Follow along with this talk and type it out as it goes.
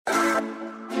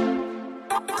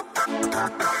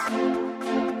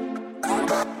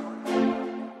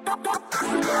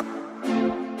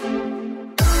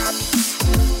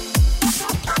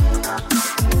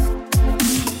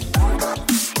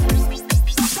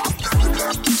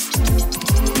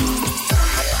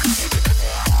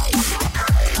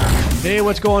Hey,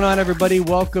 what's going on, everybody?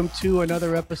 Welcome to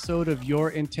another episode of Your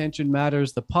Intention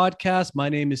Matters, the podcast. My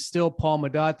name is still Paul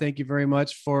Madot. Thank you very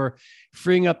much for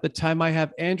freeing up the time. I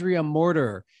have Andrea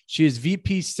Morter. She is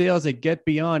VP Sales at Get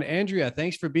Beyond. Andrea,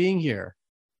 thanks for being here.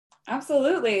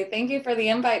 Absolutely. Thank you for the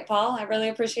invite, Paul. I really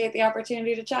appreciate the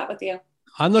opportunity to chat with you.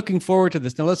 I'm looking forward to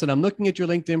this. Now, listen, I'm looking at your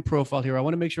LinkedIn profile here. I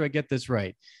want to make sure I get this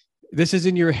right. This is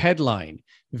in your headline.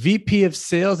 VP of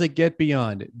Sales at Get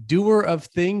Beyond, doer of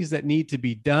things that need to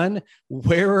be done,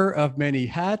 wearer of many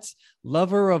hats,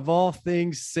 lover of all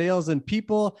things sales and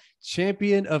people,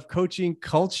 champion of coaching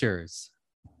cultures.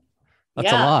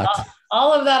 That's a lot.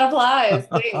 All of that applies.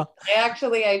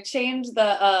 I changed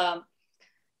the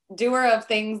doer of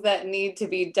things that need to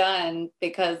be done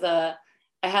because I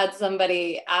had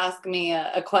somebody ask me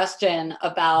a question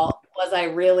about, was I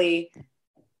really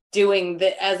doing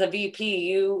that as a VP?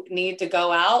 You need to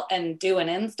go out and do an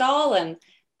install. And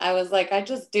I was like, I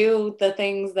just do the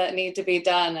things that need to be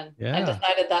done. And I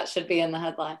decided that should be in the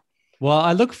headline. Well,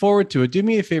 I look forward to it. Do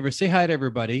me a favor, say hi to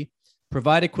everybody,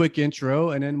 provide a quick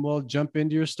intro, and then we'll jump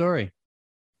into your story.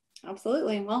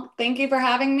 Absolutely. Well, thank you for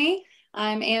having me.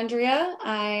 I'm Andrea.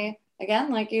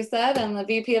 Again, like you said, I'm the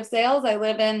VP of Sales. I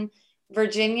live in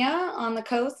Virginia on the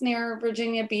coast near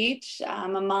Virginia Beach.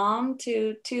 I'm a mom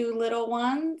to two little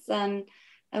ones, and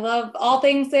I love all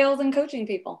things sales and coaching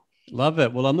people. Love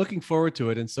it. Well, I'm looking forward to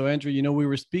it. And so, Andrea, we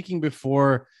were speaking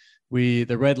before the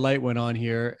red light went on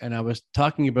here, and I was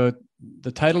talking about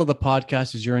the title of the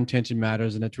podcast is Your Intention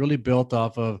Matters. And it's really built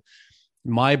off of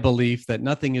my belief that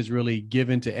nothing is really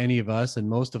given to any of us. And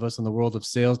most of us in the world of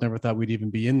sales never thought we'd even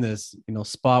be in this,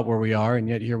 spot where we are. And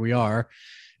yet here we are.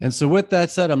 And so with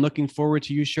that said, I'm looking forward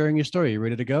to you sharing your story. You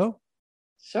ready to go?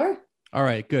 Sure. All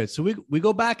right, good. So we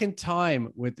go back in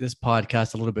time with this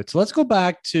podcast a little bit. So let's go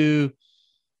back to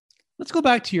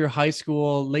your high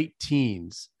school, late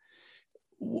teens.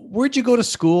 Where'd you go to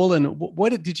school, and what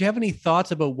did you have any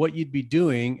thoughts about what you'd be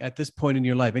doing at this point in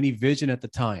your life? Any vision at the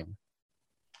time?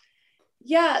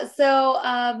 Yeah. So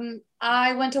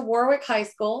I went to Warwick High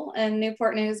School in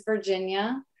Newport News,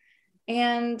 Virginia.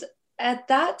 And at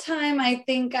that time, I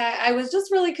think I was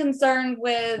just really concerned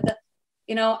with,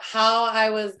 how I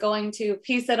was going to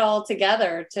piece it all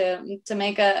together to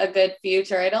make a good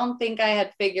future. I don't think I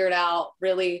had figured out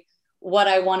really what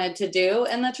I wanted to do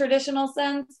in the traditional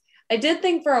sense. I did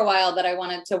think for a while that I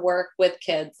wanted to work with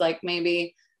kids, like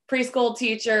maybe preschool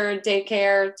teacher,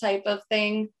 daycare type of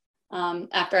thing.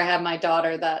 After I had my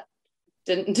daughter, that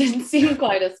didn't seem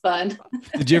quite as fun.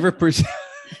 Did you ever pursue?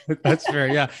 That's fair.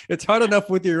 Yeah. It's hard enough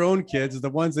with your own kids, the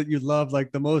ones that you love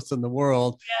like the most in the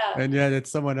world. Yeah. And yet it's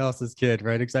someone else's kid,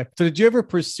 right? Exactly. So did you ever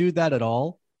pursue that at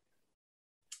all?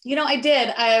 I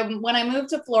did. When I moved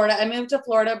to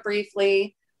Florida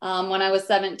briefly when I was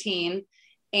 17,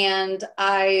 and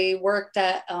I worked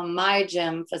at My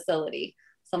Gym facility.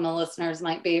 Some of the listeners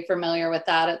might be familiar with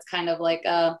that. It's kind of like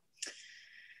a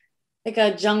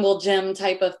jungle gym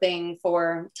type of thing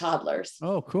for toddlers.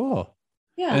 Oh, cool.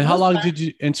 Yeah. And how long did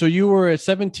you, and so you were at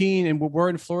 17 and where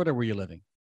in Florida were you living?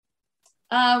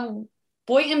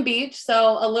 Boynton Beach.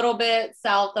 So a little bit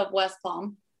south of West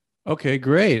Palm. Okay,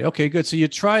 great. Okay, good. So you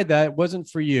tried that. It wasn't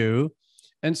for you.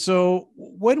 And so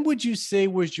when would you say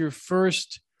was your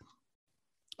first,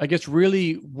 I guess,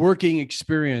 really working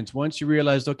experience once you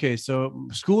realized, okay, so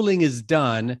schooling is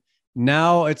done.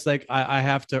 Now it's like, I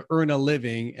have to earn a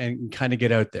living and kind of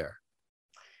get out there.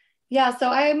 Yeah, so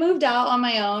I moved out on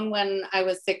my own when I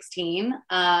was 16,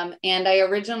 and I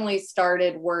originally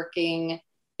started working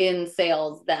in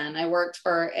sales then. I worked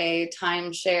for a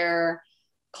timeshare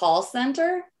call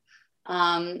center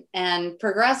and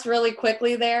progressed really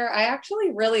quickly there. I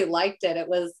actually really liked it. It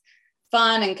was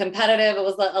fun and competitive. It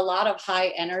was a lot of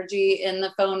high energy in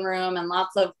the phone room and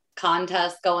lots of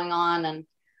contests going on. And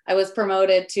I was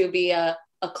promoted to be a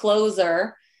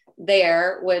closer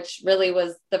there, which really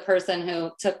was the person who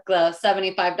took the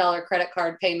 $75 credit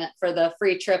card payment for the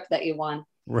free trip that you won.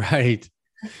 Right.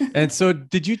 And so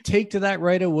did you take to that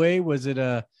right away? Was it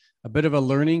a bit of a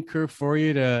learning curve for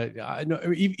you I know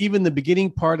even the beginning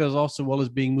part as also well as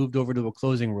being moved over to a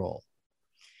closing role?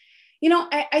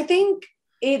 I think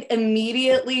it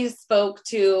immediately spoke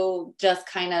to just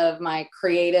kind of my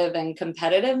creative and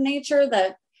competitive nature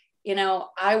that,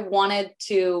 I wanted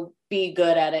to be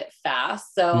good at it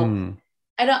fast. So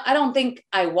I don't think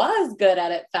I was good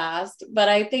at it fast, but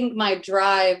I think my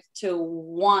drive to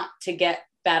want to get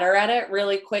better at it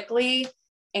really quickly.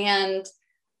 And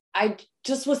I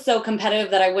just was so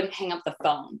competitive that I wouldn't hang up the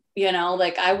phone,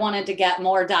 like I wanted to get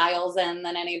more dials in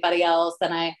than anybody else.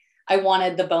 And I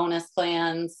wanted the bonus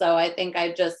plan. So I think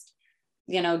I just,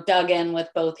 dug in with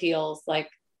both heels. Like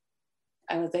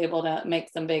I was able to make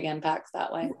some big impacts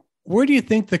that way. Where do you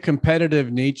think the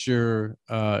competitive nature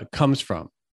comes from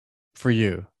for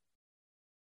you?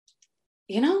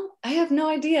 I have no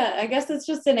idea. I guess it's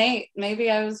just innate. Maybe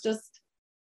I was just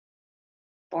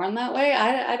born that way.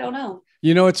 I don't know.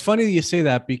 It's funny that you say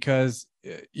that because,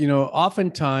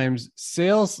 oftentimes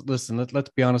sales, listen, let's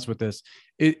be honest with this.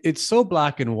 It's so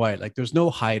black and white. Like there's no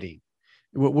hiding.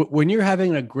 When you're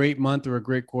having a great month or a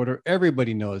great quarter,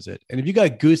 everybody knows it. And if you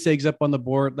got goose eggs up on the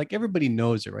board, like everybody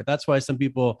knows it, right? That's why some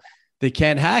people, they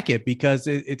can't hack it because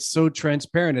it's so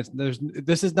transparent.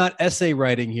 This is not essay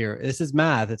writing here. This is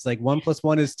math. It's like 1 +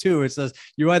 1 is 2. It says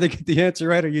you either get the answer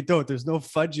right or you don't. There's no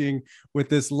fudging with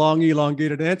this long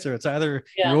elongated answer. It's either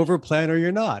you're over plan or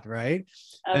you're not, right?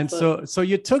 Absolutely. And so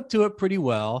you took to it pretty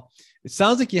well. It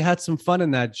sounds like you had some fun in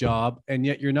that job, and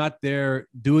yet you're not there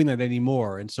doing that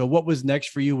anymore. And so what was next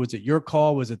for you? Was it your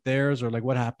call? Was it theirs? Or like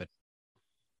what happened?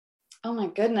 Oh my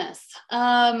goodness.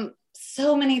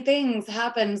 So many things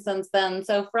happened since then.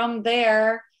 So from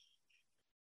there,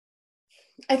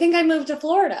 I think I moved to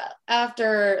Florida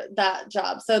after that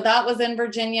job. So that was in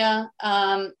Virginia.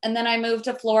 And then I moved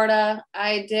to Florida.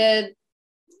 I did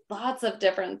lots of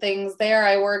different things there.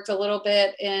 I worked a little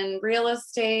bit in real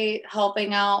estate,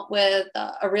 helping out with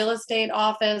a real estate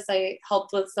office. I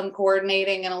helped with some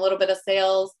coordinating and a little bit of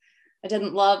sales. I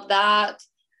didn't love that.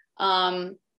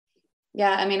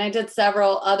 I did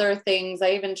several other things.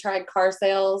 I even tried car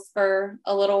sales for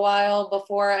a little while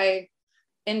before I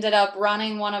ended up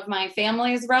running one of my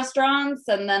family's restaurants.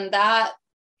 And then that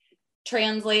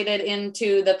translated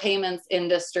into the payments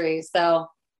industry. So,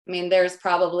 there's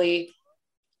probably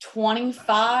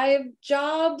 25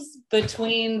 jobs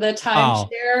between the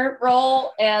timeshare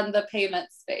role and the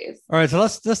payment space. All right. So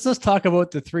let's talk about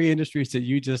the three industries that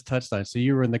you just touched on. So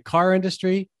you were in the car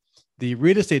industry, the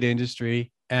real estate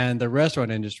industry, and the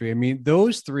restaurant industry.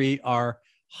 Those three are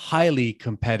highly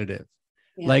competitive.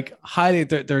 Yeah. Like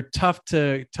they're tough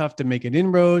to make an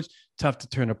inroads, tough to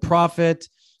turn a profit.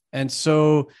 And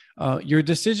so your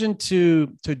decision to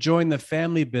join the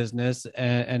family business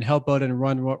and help out and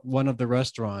run one of the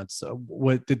restaurants,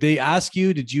 what did they ask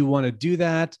you? Did you want to do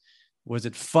that? Was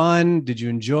it fun? Did you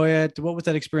enjoy it? What was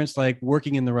that experience like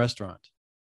working in the restaurant?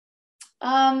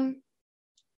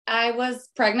 I was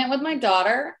pregnant with my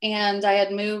daughter, and I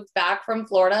had moved back from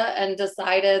Florida and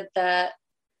decided that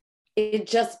it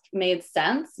just made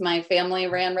sense. My family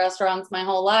ran restaurants my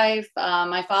whole life.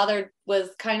 My father was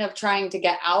kind of trying to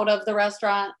get out of the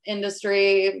restaurant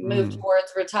industry, move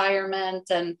towards retirement,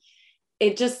 and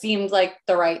it just seemed like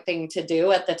the right thing to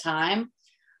do at the time.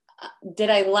 Did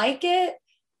I like it?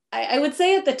 I would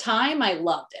say at the time I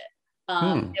loved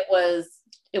it.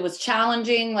 It was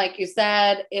challenging, like you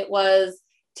said. It was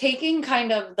taking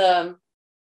kind of the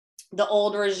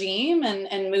old regime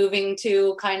and moving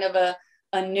to kind of a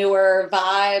newer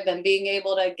vibe and being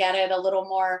able to get it a little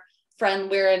more friend.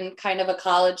 We're in kind of a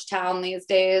college town these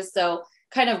days. So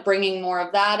kind of bringing more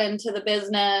of that into the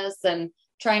business and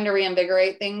trying to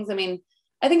reinvigorate things.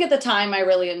 I think at the time I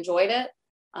really enjoyed it.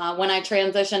 When I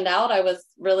transitioned out, I was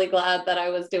really glad that I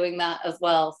was doing that as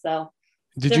well. So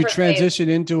did you transition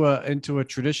into a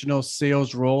traditional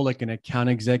sales role, like an account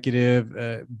executive,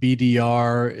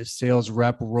 BDR, sales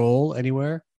rep role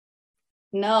anywhere?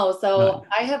 No. So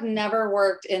I have never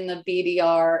worked in the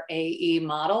BDR AE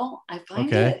model. I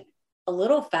find it a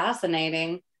little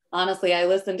fascinating. Honestly, I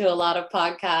listen to a lot of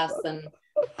podcasts and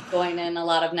going in a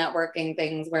lot of networking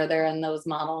things where they're in those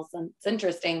models, and it's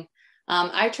interesting.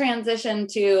 I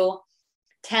transitioned to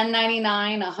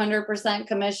 1099, 100%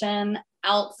 commission,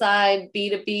 outside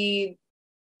B2B,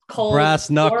 cold brass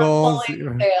knuckles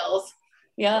sales.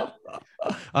 Yeah.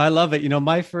 I love it.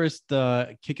 My first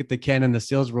kick at the can in the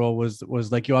sales role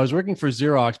was like, I was working for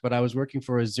Xerox, but I was working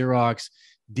for a Xerox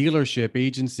dealership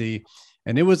agency,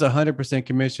 and it was 100%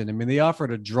 commission. They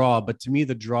offered a draw, but to me,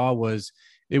 the draw was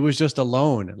just a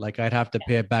loan. Like I'd have to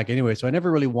pay it back anyway. So I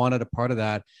never really wanted a part of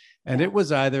that. And it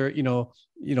was either,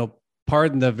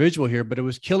 pardon the visual here, but it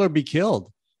was kill or be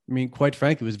killed. Quite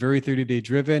frankly, it was very 30-day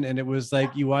driven, and it was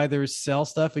like you either sell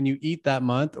stuff and you eat that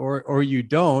month or you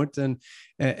don't. And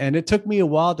it took me a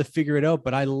while to figure it out,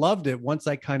 but I loved it once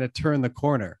I kind of turned the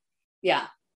corner. Yeah,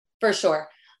 for sure.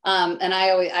 And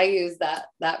I use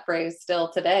that phrase still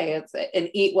today. It's an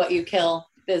eat what you kill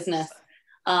business.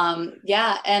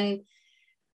 And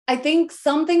I think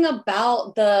something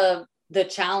about the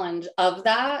challenge of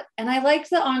that. And I liked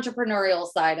the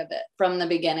entrepreneurial side of it from the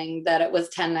beginning, that it was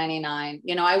 1099.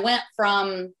 I went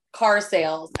from car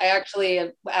sales. I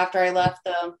actually, after I left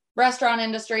the restaurant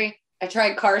industry, I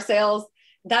tried car sales.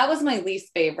 That was my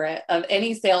least favorite of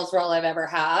any sales role I've ever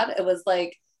had. It was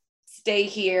like, stay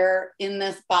here in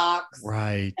this box,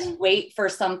 right, and wait for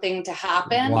something to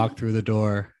happen. Walk through the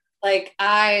door. Like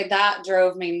that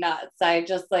drove me nuts. I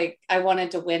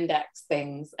wanted to Windex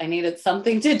things. I needed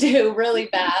something to do really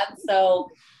bad. So,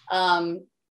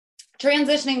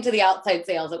 transitioning to the outside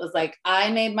sales, it was like,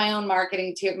 I made my own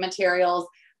marketing materials.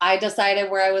 I decided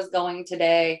where I was going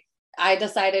today. I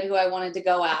decided who I wanted to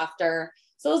go after.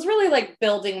 So it was really like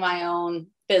building my own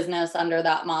business under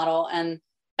that model. And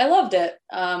I loved it.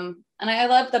 And I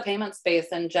love the payment space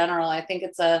in general. I think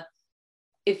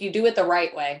if you do it the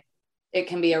right way, it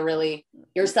can be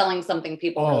you're selling something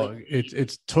people.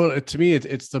 It's totally, to me,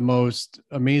 it's the most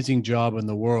amazing job in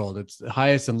the world. It's the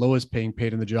highest and lowest paying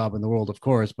paid in the job in the world, of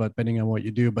course, but depending on what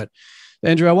you do. But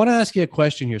Andrew, I want to ask you a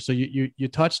question here. So you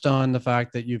touched on the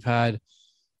fact that you've had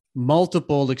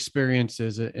multiple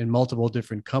experiences in multiple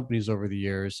different companies over the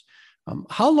years.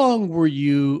 How long were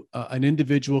you an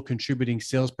individual contributing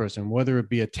salesperson, whether it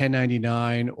be a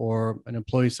 1099 or an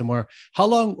employee somewhere? How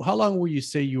long will you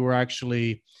say you were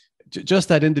actually just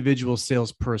that individual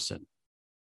salesperson?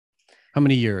 How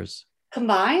many years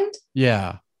combined?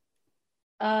 Yeah.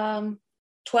 12.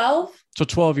 So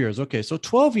 12 years. Okay. So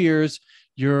 12 years,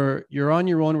 you're on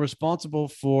your own, responsible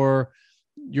for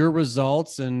your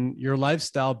results and your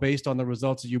lifestyle based on the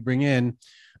results that you bring in.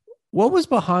 What was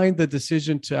behind the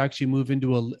decision to actually move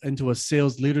into a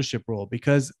sales leadership role?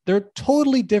 Because they're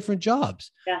totally different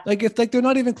jobs. Yeah. Like it's like they're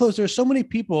not even close. There's so many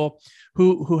people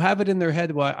who have it in their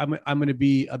head. Well, I'm going to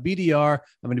be a BDR.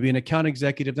 I'm going to be an account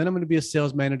executive. Then I'm going to be a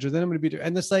sales manager. Then I'm going to be,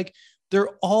 and it's like they're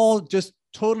all just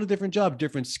totally different jobs,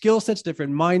 different skill sets,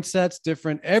 different mindsets,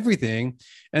 different everything.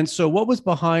 And so, what was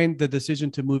behind the decision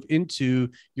to move into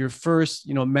your first,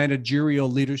 managerial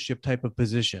leadership type of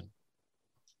position?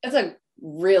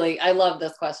 I love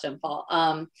this question,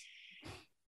 Paul.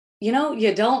 You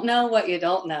don't know what you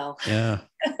don't know. Yeah.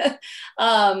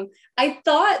 I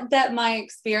thought that my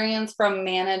experience from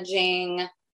managing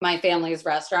my family's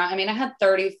restaurant, I had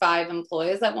 35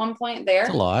 employees at one point there.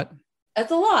 That's a lot.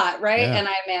 It's a lot, right? Yeah. And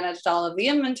I managed all of the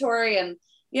inventory and,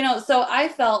 so I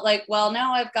felt like, well,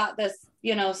 now I've got this,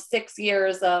 6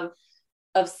 years of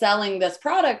selling this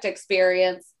product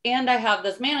experience and I have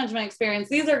this management experience.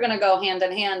 These are going to go hand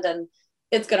in hand and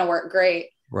it's going to work great.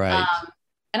 Right.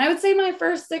 And I would say my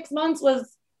first 6 months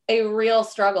was a real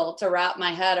struggle to wrap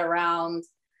my head around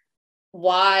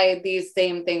why these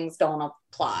same things don't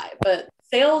apply. But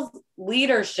sales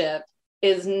leadership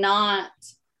is not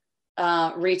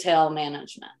retail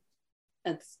management.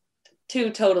 It's two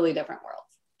totally different worlds.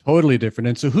 Totally different.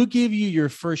 And so who gave you your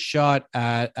first shot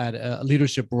at a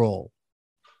leadership role?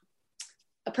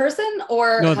 A person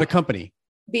or no, the company?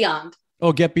 Beyond.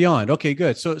 Oh, Get Beyond. Okay,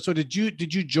 good. So did you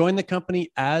join the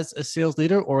company as a sales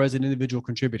leader or as an individual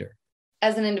contributor?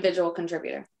 As an individual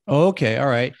contributor. Okay, all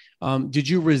right. Did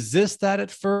you resist that at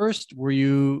first? Were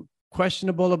you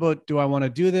questionable about, do I want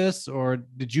to do this? Or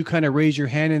did you kind of raise your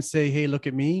hand and say, hey, look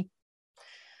at me?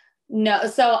 No.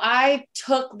 So I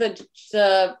took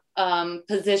the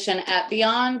position at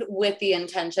Beyond with the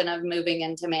intention of moving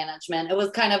into management. It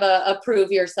was kind of a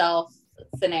prove yourself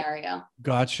scenario.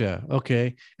 Gotcha.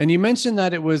 Okay. And you mentioned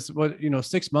that it was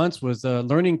 6 months was a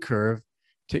learning curve.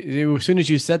 As soon as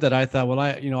you said that, I thought, well,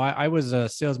 I was a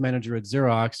sales manager at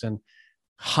Xerox and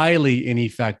highly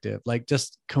ineffective, like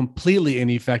just completely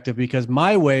ineffective, because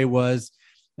my way was,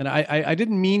 and I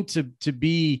didn't mean to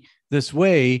be this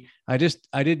way. I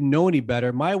didn't know any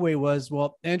better. My way was,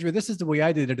 well, Andrew, this is the way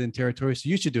I did it in territory, so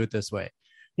you should do it this way,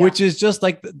 which is just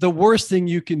like the worst thing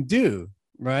you can do.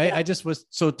 Right. Yeah. I just was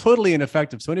so totally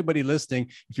ineffective. So anybody listening,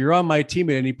 if you're on my team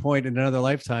at any point in another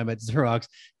lifetime at Xerox,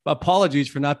 apologies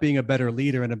for not being a better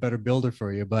leader and a better builder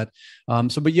for you. But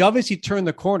but you obviously turned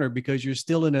the corner because you're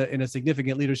still in a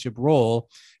significant leadership role.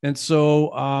 And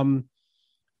so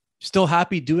still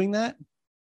happy doing that?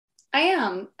 I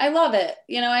am. I love it.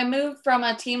 I moved from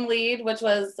a team lead, which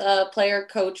was a player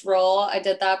coach role. I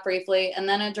did that briefly, and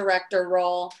then a director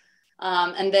role.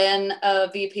 And then a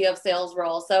VP of sales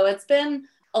role. So it's been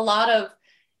a lot of,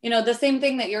 the same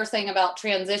thing that you're saying about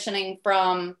transitioning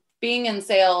from being in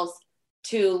sales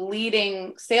to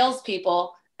leading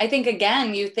salespeople. I think,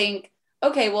 again, you think,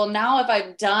 okay, well, now if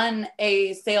I've done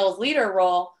a sales leader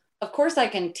role, of course I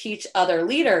can teach other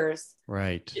leaders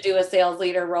to do a sales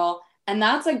leader role. And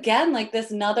that's, again, like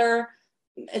it's another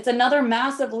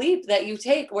massive leap that you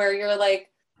take where you're like,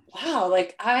 wow,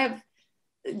 like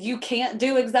you can't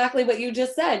do exactly what you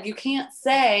just said. You can't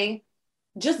say,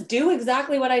 just do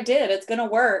exactly what I did. It's going to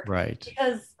work. Right.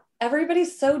 Because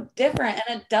everybody's so different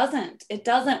and it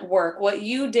doesn't work. What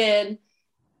you did,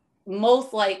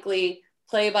 most likely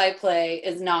play by play,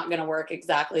 is not going to work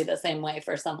exactly the same way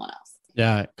for someone else.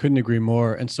 Yeah, couldn't agree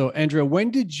more. And so, Andrea,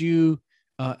 when did you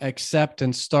accept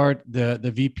and start the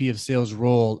VP of sales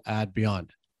role at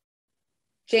Beyond?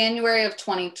 January of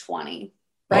 2020.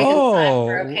 Right in time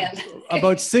for a pandemic.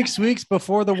 About 6 weeks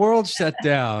before the world shut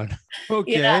down.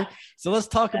 Okay. Yeah. So let's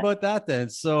talk about that then.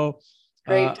 So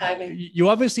great timing. You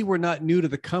obviously were not new to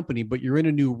the company, but you're in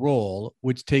a new role,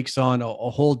 which takes on a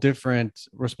whole different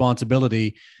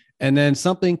responsibility. And then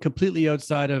something completely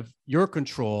outside of your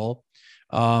control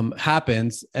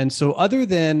happens. And so other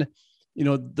than,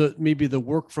 maybe the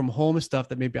work from home stuff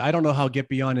that maybe, I don't know how Get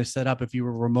Beyond is set up if you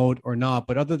were remote or not,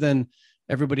 but other than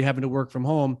everybody having to work from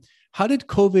home, how did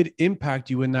COVID impact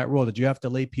you in that role? Did you have to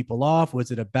lay people off?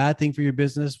 Was it a bad thing for your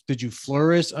business? Did you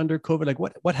flourish under COVID? Like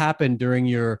what happened during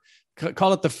your,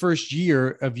 call it the first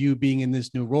year of you being in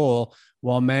this new role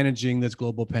while managing this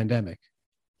global pandemic?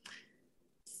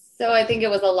 So I think it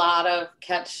was a lot of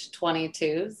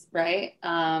catch-22s, right?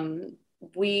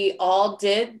 We all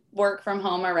did work from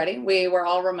home already. We were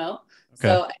all remote. Okay.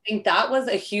 So I think that was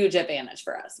a huge advantage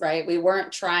for us, right? We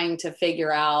weren't trying to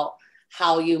figure out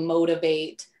how you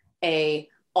motivate a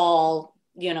all,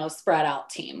 spread out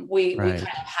team. We kind of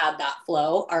had that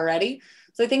flow already.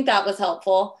 So I think that was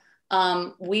helpful.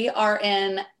 We are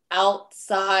in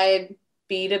outside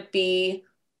B2B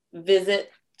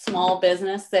visit small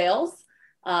business sales.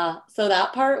 So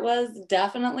that part was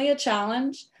definitely a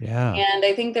challenge. Yeah. And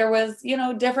I think there was,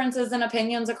 differences in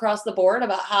opinions across the board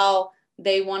about how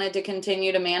they wanted to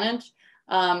continue to manage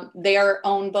their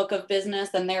own book of business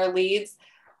and their leads.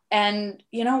 And,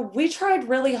 we tried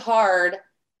really hard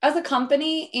as a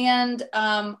company and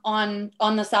on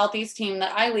the Southeast team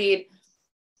that I lead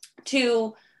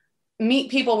to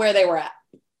meet people where they were at.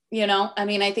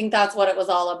 I think that's what it was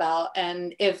all about.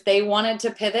 And if they wanted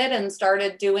to pivot and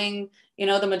started doing,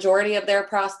 the majority of their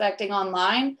prospecting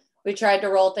online, we tried to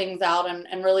roll things out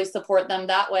and really support them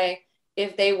that way.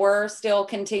 If they were still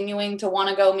continuing to want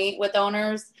to go meet with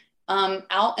owners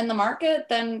out in the market,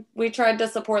 then we tried to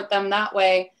support them that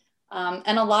way.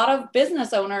 And a lot of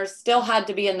business owners still had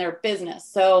to be in their business.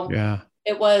 So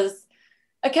It was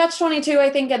a catch-22, I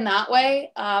think, in that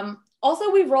way.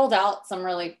 Also, we rolled out some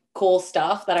really cool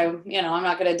stuff that I'm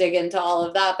not going to dig into all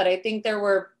of that, but I think there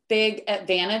were big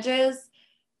advantages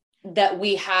that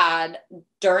we had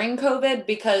during COVID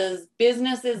because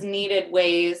businesses needed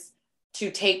ways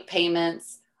to take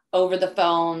payments over the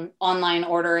phone, online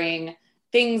ordering,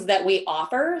 things that we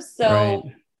offer.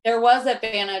 So there was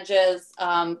advantages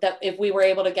that if we were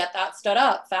able to get that stood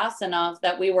up fast enough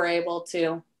that we were able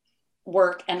to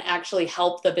work and actually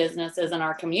help the businesses in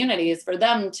our communities for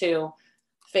them to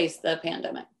face the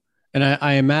pandemic. And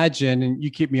I imagine, and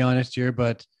you keep me honest here,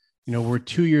 but we're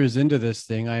 2 years into this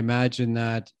thing. I imagine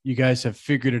that you guys have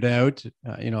figured it out,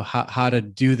 how to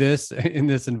do this in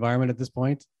this environment at this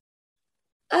point.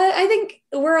 I think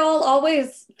we're all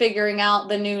always figuring out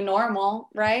the new normal,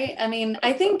 right?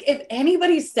 I think if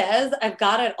anybody says I've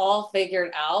got it all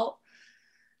figured out,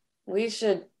 we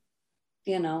should,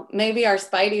 maybe our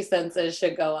spidey senses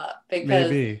should go up because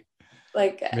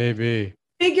maybe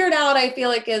figured out, I feel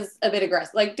like is a bit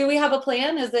aggressive. Like, do we have a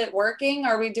plan? Is it working?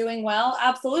 Are we doing well?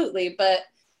 Absolutely. But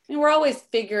we're always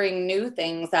figuring new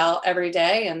things out every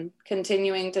day and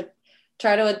continuing to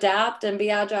try to adapt and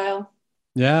be agile.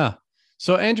 Yeah.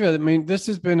 So Andrea, this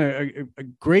has been a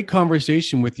great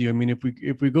conversation with you.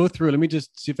 If we go through, let me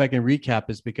just see if I can recap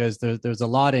this because there's a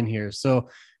lot in here. So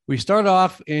we start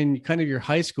off in kind of your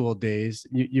high school days.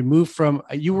 You moved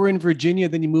you were in Virginia,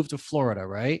 then you moved to Florida,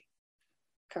 right?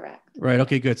 Correct. Right.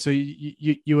 Okay, good. So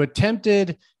you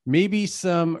attempted maybe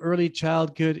some early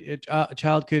child care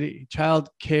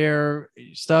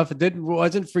stuff. It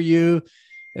wasn't for you.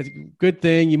 It's a good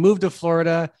thing. You moved to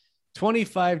Florida,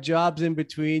 25 jobs in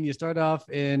between. You start off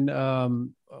in,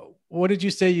 what did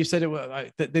you say? You said it was,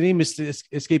 the name is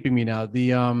escaping me now.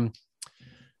 The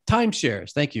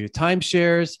timeshares. Thank you.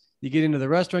 Timeshares. You get into the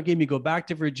restaurant game, you go back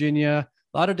to Virginia.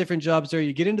 A lot of different jobs there.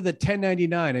 You get into the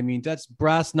 1099. That's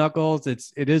brass knuckles. It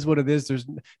is what it is. There's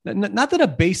not that a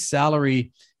base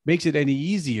salary makes it any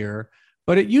easier,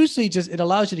 but it usually it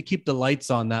allows you to keep the lights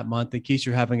on that month in case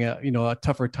you're having a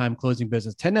tougher time closing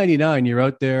business. 1099, you're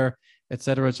out there, et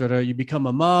cetera, et cetera. You become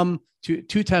a mom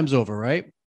two times over,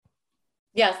 right?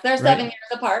 Yes, they're 7 years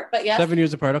apart, but yes. 7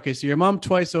 years apart. Okay, so your mom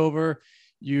twice over.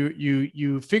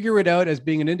 You figure it out as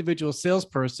being an individual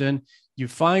salesperson. you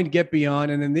find Get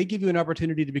Beyond, and then they give you an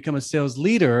opportunity to become a sales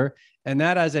leader. And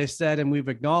that, as I said, and we've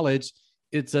acknowledged,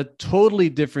 it's a totally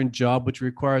different job, which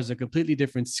requires a completely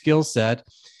different skill set.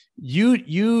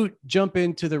 You jump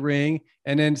into the ring,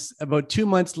 and then about 2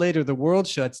 months later, the world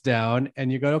shuts down,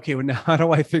 and you go, okay, well, now how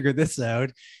do I figure this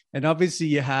out? And obviously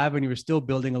you have, and you're still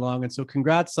building along. And so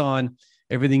congrats on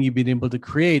everything you've been able to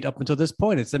create up until this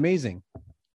point. It's amazing.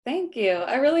 Thank you.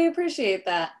 I really appreciate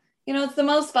that. It's the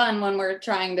most fun when we're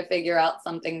trying to figure out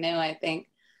something new. I think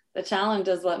the challenge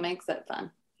is what makes it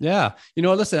fun. Yeah.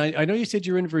 Listen, I know you said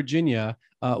you're in Virginia.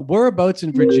 Whereabouts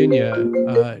in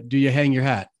Virginia do you hang your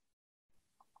hat?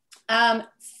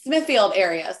 Smithfield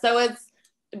area. So it's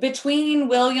between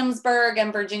Williamsburg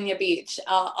and Virginia Beach,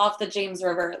 off the James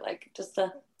River, like just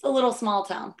a little small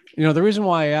town. The reason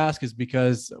why I ask is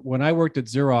because when I worked at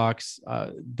Xerox,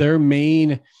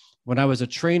 when I was a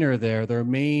trainer there, their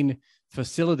main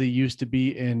facility used to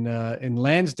be in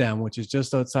Lansdowne, which is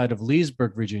just outside of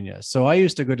Leesburg, Virginia. So I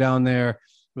used to go down there.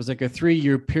 It was like a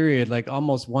 3-year period, like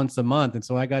almost once a month. And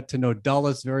so I got to know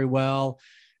Dulles very well.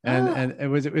 And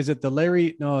is it the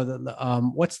Larry? No,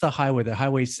 what's the highway? The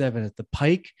Highway 7 at the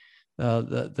Pike,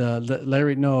 the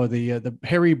Larry? No, the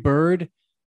Harry Bird,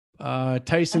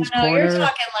 Tyson's Corner. You're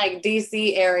talking like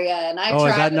DC area, and I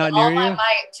tried with all my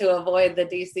might to avoid the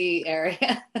DC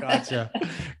area.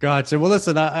 Gotcha. Well,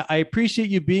 listen, I appreciate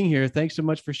you being here. Thanks so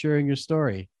much for sharing your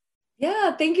story.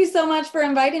 Yeah, thank you so much for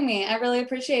inviting me. I really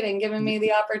appreciate it and giving me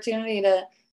the opportunity to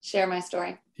share my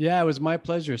story. Yeah, it was my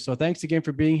pleasure. So thanks again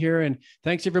for being here. And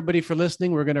thanks everybody for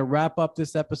listening. We're going to wrap up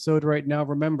this episode right now.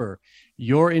 Remember,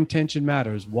 your intention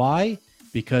matters. Why?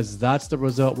 Because that's the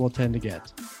result we'll tend to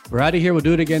get. We're out of here. We'll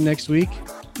do it again next week.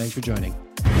 Thanks for joining.